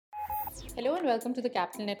Hello and welcome to the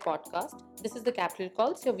CapitalNet podcast. This is the Capital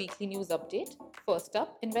Calls, your weekly news update. First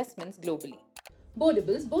up, investments globally.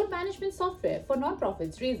 Boardable's board management software for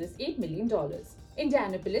nonprofits raises $8 million.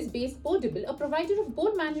 Indianapolis-based Boardable, a provider of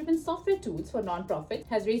board management software tools for nonprofits,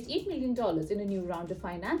 has raised $8 million in a new round of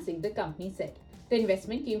financing, the company said. The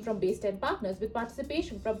investment came from Base 10 partners with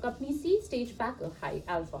participation from company seed stage backer High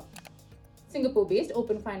Alpha. Singapore-based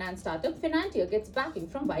open finance startup Finantier gets backing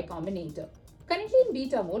from Y Combinator. Currently in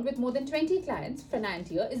beta mode with more than 20 clients,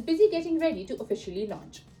 Finantier is busy getting ready to officially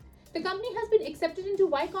launch. The company has been accepted into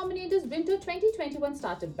Y Combinator's Winter 2021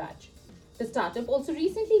 startup batch. The startup also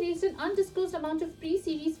recently raised an undisclosed amount of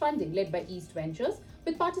pre-series funding led by East Ventures,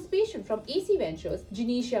 with participation from AC Ventures,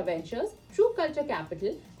 Genesia Ventures, True Culture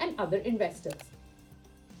Capital, and other investors.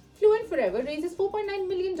 Fluent Forever raises $4.9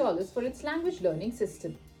 million for its language learning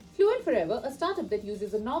system. Fluent Forever, a startup that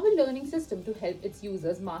uses a novel learning system to help its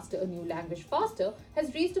users master a new language faster,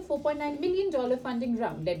 has raised a $4.9 million funding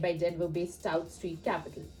round led by Denver-based South Street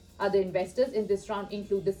Capital. Other investors in this round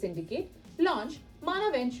include The Syndicate, Launch,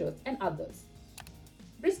 Mana Ventures, and others.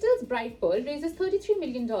 Bristol's Brightpearl raises $33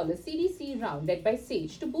 million CDC round led by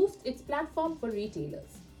Sage to boost its platform for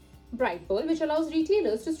retailers. Brightpearl, which allows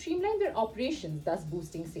retailers to streamline their operations, thus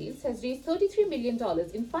boosting sales, has raised $33 million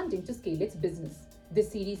in funding to scale its business.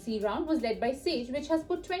 This CDC round was led by Sage, which has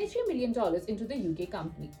put $23 million into the UK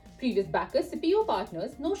company. Previous backers Scipio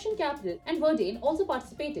Partners, Notion Capital, and Verdane also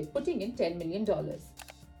participated, putting in $10 million.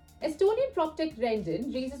 Estonian PropTech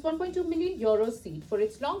Rendon raises 1.2 million euros seed for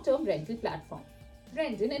its long-term rental platform.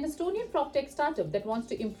 Rendon, an Estonian PropTech startup that wants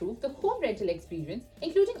to improve the home rental experience,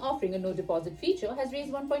 including offering a no-deposit feature, has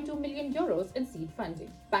raised 1.2 million euros in seed funding.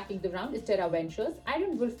 Backing the round is Terra Ventures,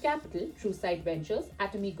 Iron Wolf Capital, TrueSight Ventures,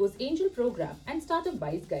 Atomico's Angel Program, and Startup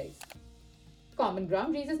Wise Guys. Common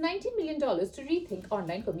Ground raises $19 million to rethink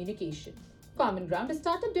online communication. Common Ground, a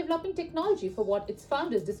startup developing technology for what its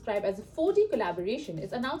founders describe as a 4D collaboration,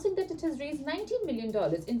 is announcing that it has raised $19 million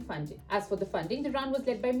in funding. As for the funding, the round was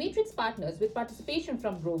led by Matrix Partners with participation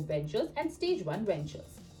from Grove Ventures and Stage 1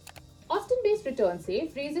 Ventures. Austin-based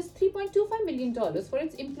ReturnSafe raises $3.25 million for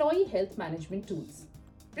its employee health management tools.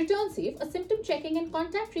 ReturnSafe, a symptom checking and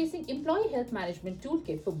contact tracing employee health management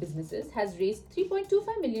toolkit for businesses, has raised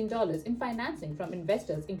 $3.25 million in financing from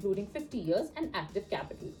investors including 50 Years and Active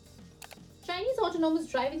Capital. Chinese autonomous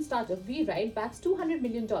driving startup WeRide backs $200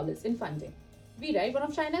 million in funding. WeRide, one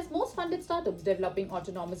of China's most funded startups developing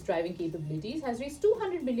autonomous driving capabilities, has raised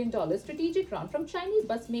 $200 million strategic round from Chinese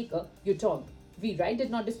bus maker Yutong. WeRide did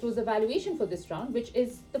not disclose the valuation for this round, which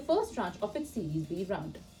is the first tranche of its Series B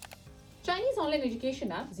round. Chinese online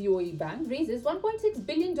education app Zuoyi Bank raises $1.6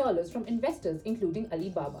 billion from investors including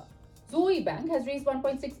Alibaba. Zuoyi Bank has raised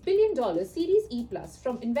 $1.6 billion Series E Plus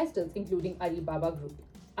from investors including Alibaba Group.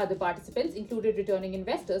 Other participants included returning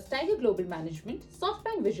investors Tiger Global Management,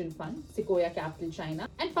 SoftBank Vision Fund, Sequoia Capital China,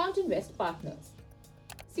 and Fountain West Partners.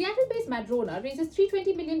 Seattle-based Madrona raises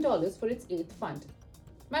 $320 million for its 8th fund.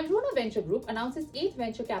 Madrona Venture Group announces 8th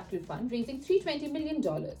venture capital fund raising $320 million.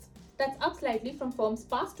 That's up slightly from firm's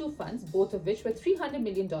past two funds, both of which were $300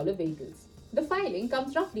 million vehicles. The filing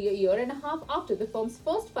comes roughly a year and a half after the firm's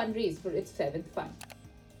first fundraise for its 7th fund.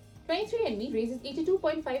 23andMe raises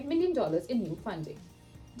 $82.5 million in new funding.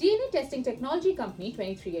 DNA testing technology company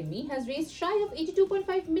 23andMe has raised shy of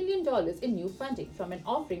 $82.5 million in new funding from an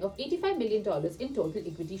offering of $85 million in total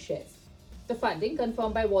equity shares. The funding,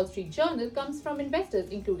 confirmed by Wall Street Journal, comes from investors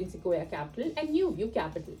including Sequoia Capital and New View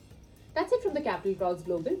Capital. That's it from the Capital Calls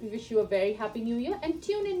Global. We wish you a very happy new year and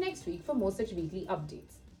tune in next week for more such weekly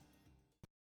updates.